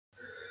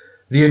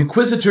The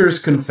Inquisitor's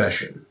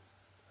Confession.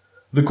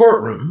 The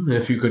courtroom,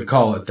 if you could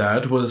call it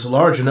that, was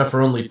large enough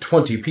for only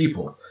 20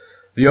 people.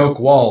 The oak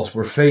walls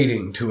were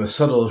fading to a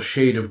subtle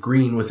shade of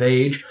green with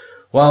age,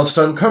 whilst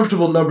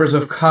uncomfortable numbers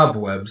of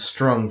cobwebs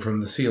strung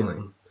from the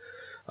ceiling.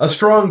 A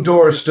strong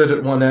door stood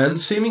at one end,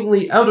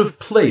 seemingly out of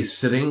place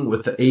sitting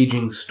with the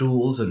aging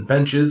stools and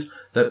benches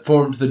that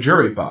formed the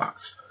jury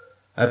box.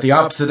 At the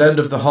opposite end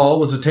of the hall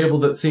was a table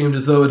that seemed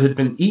as though it had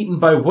been eaten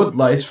by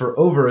woodlice for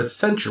over a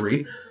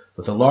century,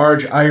 with a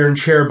large iron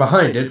chair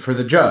behind it for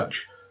the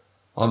judge.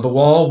 On the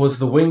wall was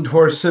the winged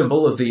horse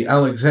symbol of the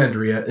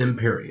Alexandria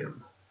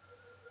Imperium.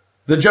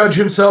 The judge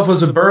himself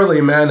was a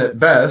burly man at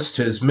best,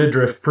 his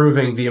midriff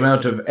proving the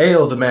amount of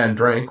ale the man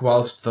drank,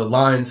 whilst the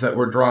lines that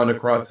were drawn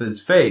across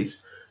his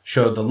face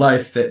showed the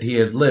life that he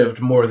had lived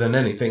more than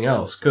anything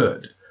else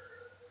could.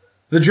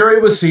 The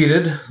jury was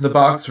seated, the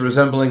box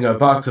resembling a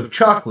box of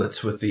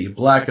chocolates with the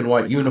black and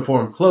white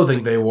uniform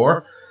clothing they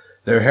wore.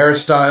 Their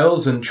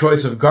hairstyles and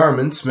choice of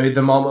garments made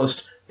them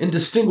almost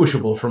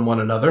indistinguishable from one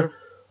another,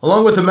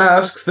 along with the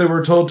masks they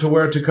were told to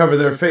wear to cover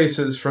their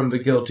faces from the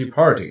guilty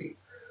party.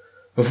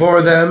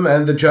 Before them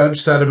and the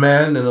judge sat a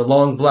man in a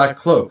long black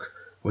cloak,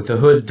 with the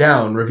hood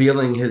down,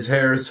 revealing his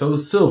hair so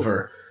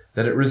silver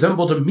that it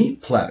resembled a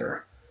meat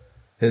platter.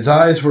 His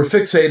eyes were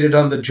fixated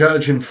on the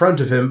judge in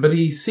front of him, but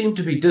he seemed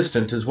to be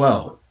distant as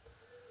well.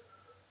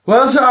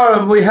 "Well,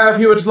 sir, we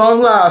have you at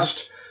long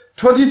last.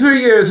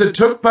 23 years it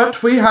took,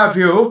 but we have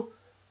you,"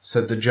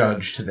 said the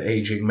judge to the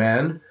aging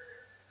man.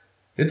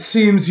 "It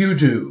seems you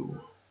do.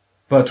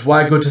 But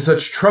why go to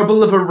such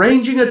trouble of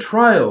arranging a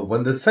trial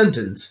when the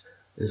sentence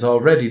is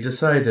already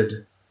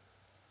decided?"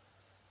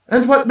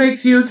 "And what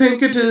makes you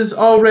think it is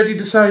already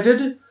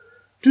decided?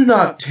 Do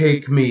not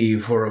take me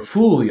for a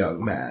fool,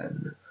 young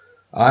man.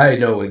 I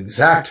know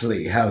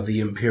exactly how the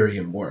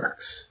Imperium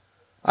works.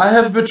 I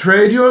have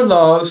betrayed your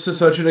laws to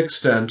such an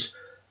extent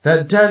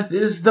that death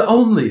is the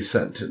only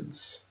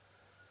sentence."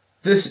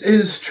 "This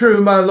is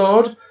true, my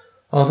lord,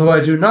 although I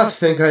do not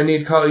think I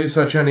need call you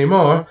such any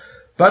more.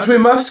 But we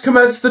must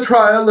commence the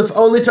trial, if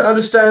only to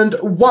understand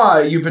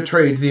why you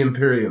betrayed the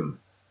Imperium."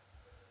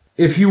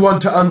 "If you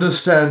want to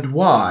understand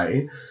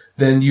why,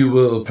 then you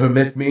will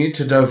permit me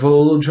to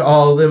divulge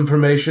all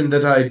information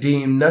that I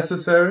deem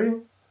necessary?"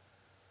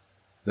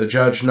 The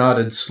judge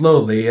nodded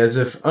slowly, as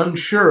if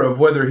unsure of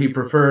whether he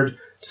preferred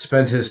to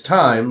spend his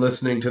time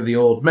listening to the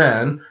old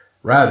man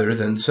rather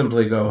than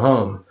simply go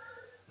home.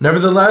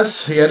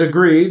 Nevertheless, he had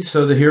agreed,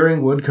 so the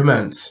hearing would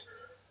commence.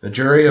 The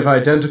jury of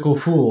identical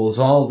fools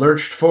all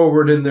lurched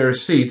forward in their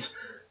seats,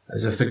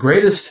 as if the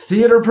greatest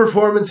theater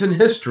performance in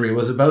history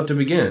was about to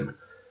begin.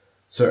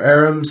 Sir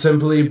Aram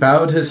simply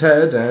bowed his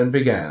head and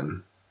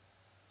began.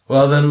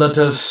 "Well then, let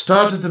us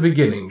start at the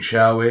beginning,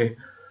 shall we?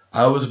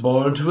 I was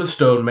born to a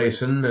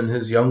stonemason and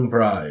his young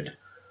bride.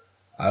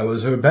 I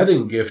was her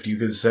bedding gift, you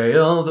could say,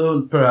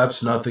 although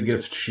perhaps not the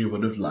gift she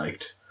would have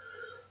liked.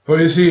 For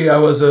you see, I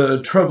was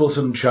a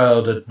troublesome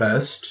child at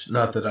best,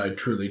 not that I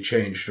truly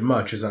changed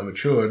much as I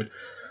matured.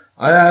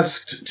 I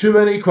asked too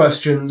many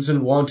questions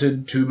and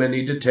wanted too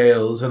many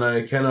details, and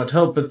I cannot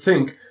help but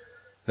think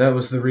that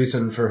was the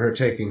reason for her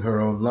taking her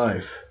own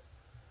life.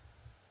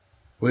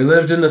 We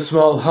lived in a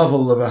small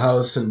hovel of a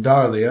house in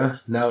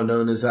Darlia, now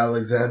known as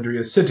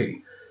Alexandria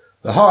City,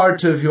 the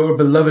heart of your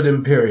beloved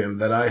Imperium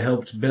that I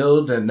helped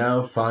build and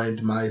now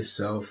find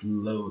myself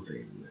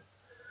loathing.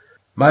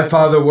 My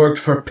father worked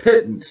for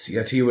pittance,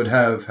 yet he would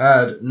have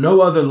had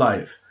no other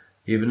life,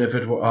 even if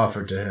it were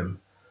offered to him.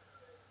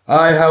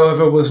 I,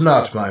 however, was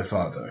not my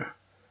father.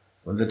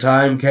 When the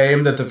time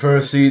came that the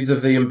first seeds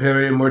of the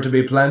Imperium were to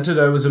be planted,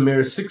 I was a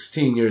mere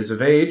 16 years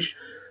of age,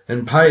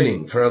 and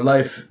pining for a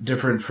life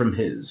different from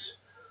his.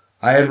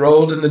 I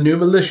enrolled in the new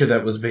militia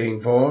that was being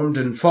formed,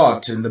 and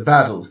fought in the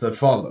battles that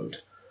followed.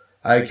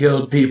 I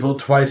killed people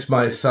twice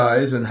my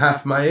size and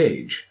half my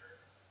age.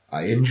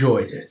 I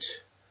enjoyed it.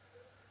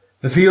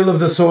 The feel of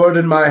the sword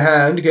in my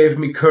hand gave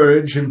me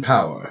courage and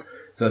power.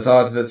 The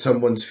thought that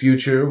someone's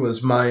future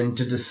was mine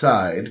to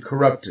decide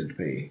corrupted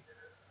me.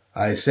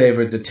 I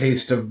savored the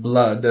taste of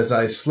blood as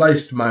I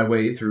sliced my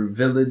way through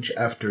village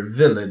after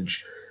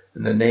village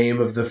in the name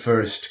of the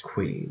first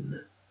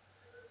queen.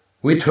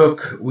 We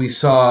took, we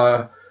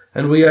saw,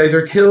 and we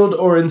either killed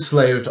or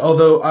enslaved,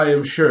 although I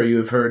am sure you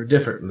have heard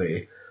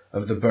differently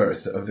of the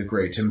birth of the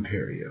great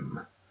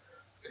Imperium.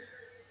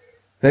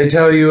 They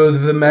tell you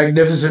of the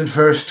magnificent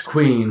first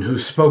queen who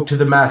spoke to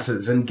the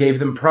masses and gave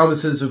them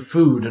promises of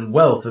food and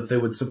wealth if they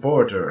would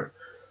support her.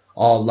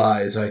 All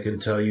lies, I can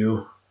tell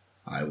you.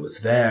 I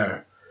was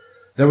there.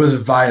 There was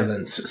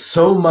violence,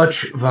 so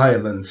much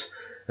violence,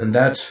 and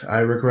that I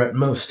regret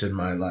most in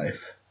my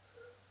life.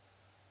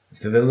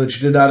 If the village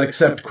did not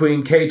accept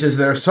Queen Kate as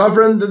their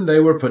sovereign, then they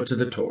were put to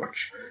the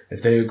torch.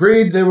 If they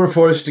agreed, they were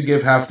forced to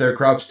give half their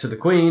crops to the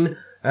queen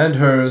and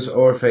hers,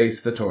 or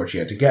face the torch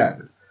yet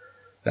again.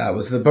 That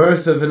was the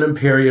birth of an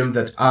Imperium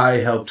that I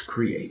helped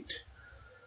create.